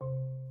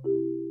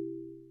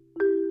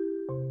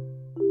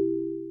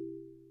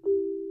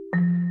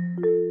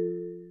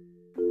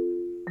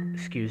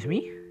Excuse me.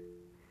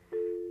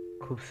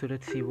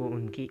 खूबसूरत सी वो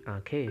उनकी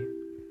आंखें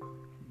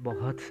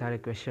बहुत सारे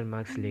क्वेश्चन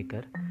मार्क्स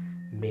लेकर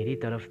मेरी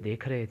तरफ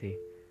देख रहे थे,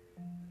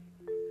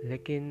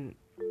 लेकिन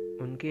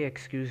उनके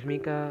एक्सक्यूज़ मी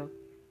का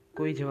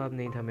कोई जवाब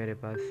नहीं था मेरे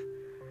पास।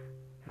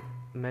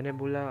 मैंने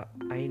बोला,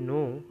 आई नो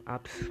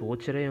आप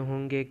सोच रहे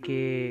होंगे कि,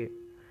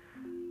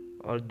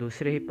 और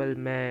दूसरे ही पल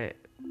मैं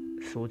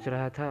सोच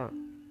रहा था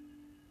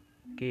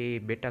कि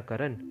बेटा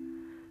करण,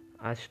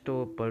 आज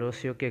तो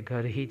पड़ोसियों के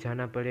घर ही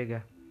जाना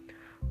पड़ेगा,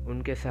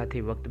 उनके साथ ही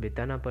वक्त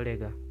बिताना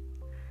पड़ेगा।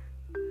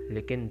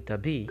 लेकिन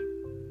तभी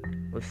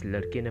उस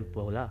लड़की ने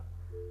बोला,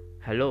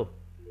 हेलो,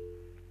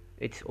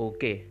 इट्स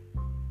ओके,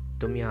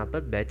 तुम यहाँ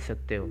पर बैठ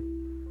सकते हो।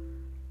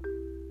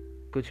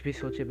 कुछ भी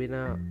सोचे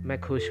बिना मैं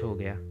खुश हो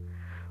गया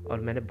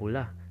और मैंने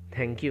बोला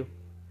थैंक यू।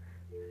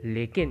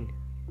 लेकिन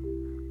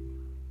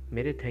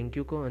मेरे थैंक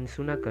यू को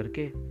अनसुना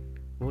करके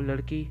वो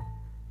लड़की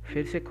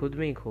फिर से खुद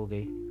में ही खो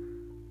गई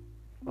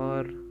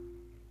और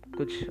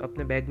कुछ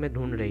अपने बैग में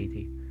ढूंढ रही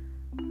थी।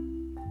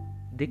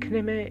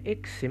 दिखने में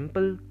एक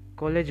सिंपल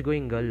कॉलेज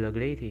गोइंग गर्ल लग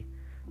रही थी,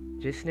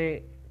 जिसने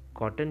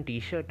कॉटन टी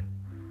शर्ट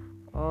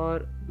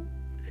और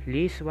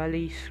लेस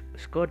वाली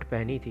स्कर्ट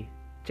पहनी थी,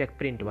 चेक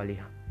प्रिंट वाली।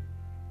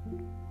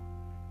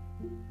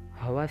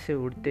 हवा से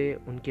उड़ते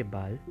उनके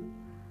बाल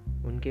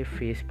उनके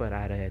फेस पर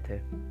आ रहे थे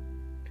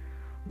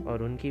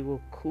और उनकी वो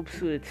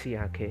खूबसूरत सी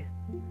आंखें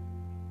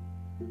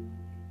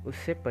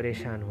उससे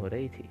परेशान हो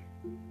रही थी।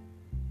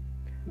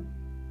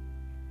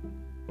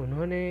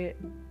 उन्होंने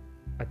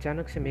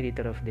अचानक से मेरी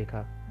तरफ देखा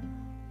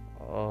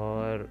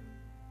और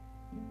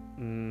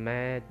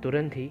मैं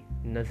तुरंत ही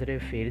नज़रें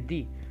फेर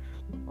दी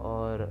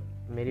और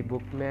मेरी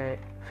बुक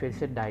में फिर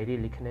से डायरी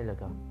लिखने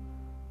लगा।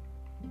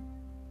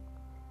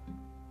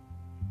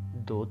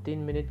 2-3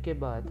 मिनट के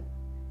बाद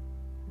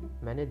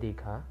मैंने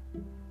देखा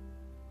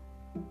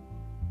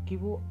कि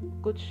वो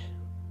कुछ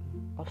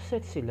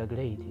अपसेट सी लग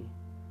रही थी,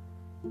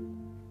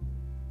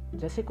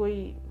 जैसे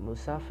कोई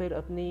मुसाफिर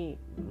अपनी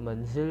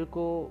मंजिल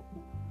को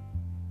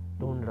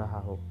ढूंढ रहा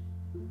हो,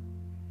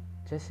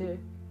 जैसे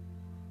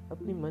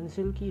अपनी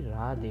मंजिल की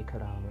राह देख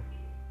रहा हो।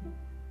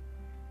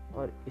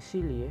 और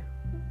इसीलिए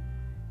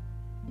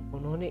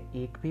उन्होंने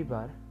एक भी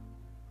बार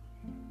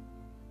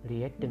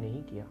रिएक्ट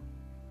नहीं किया।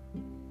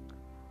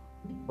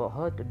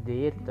 बहुत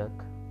देर तक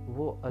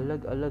वो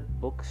अलग अलग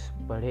बुक्स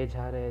पढ़े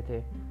जा रहे थे,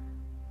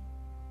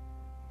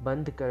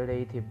 बंद कर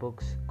रही थी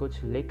बुक्स,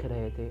 कुछ लिख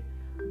रहे थे,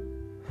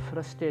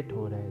 फ्रस्ट्रेट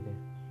हो रहे थे,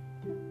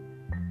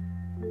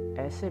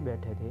 ऐसे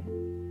बैठे थे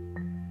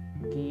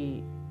कि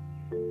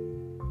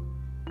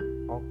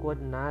ऑकवर्ड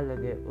ना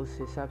लगे उस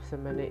हिसाब से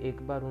मैंने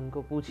एक बार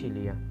उनको पूछ ही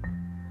लिया,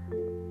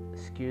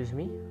 excuse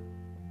me,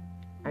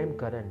 I am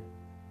Karan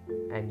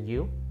and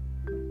you.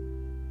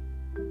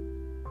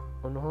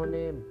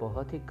 उन्होंने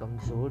बहुत ही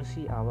कमज़ोर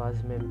सी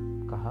आवाज़ में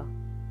कहा,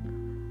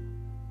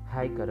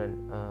 हाय करण,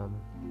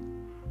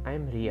 आई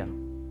एम रिया।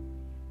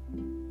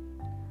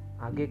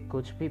 आगे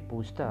कुछ भी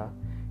पूछता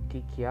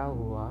कि क्या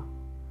हुआ,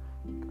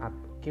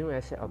 आप क्यों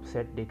ऐसे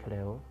अपसेट दिख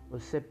रहे हो,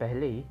 उससे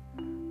पहले ही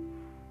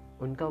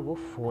उनका वो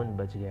फ़ोन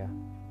बज गया।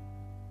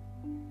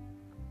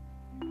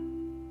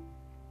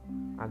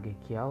 आगे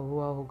क्या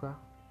हुआ होगा,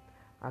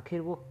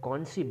 आखिर वो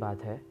कौन सी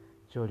बात है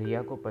जो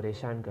रिया को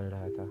परेशान कर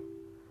रहा था।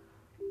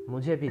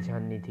 मुझे भी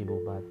जाननी थी वो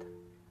बात।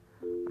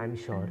 आई एम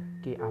श्योर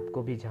कि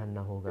आपको भी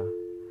जानना होगा।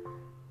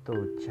 तो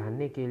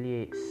जानने के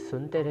लिए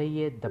सुनते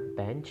रहिए द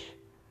बेंच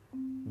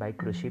बाय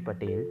कृषि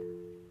पटेल,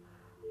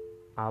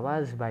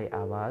 आवाज़ बाय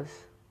आवाज़,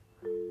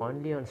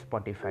 only on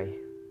Spotify.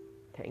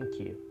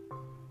 Thank you.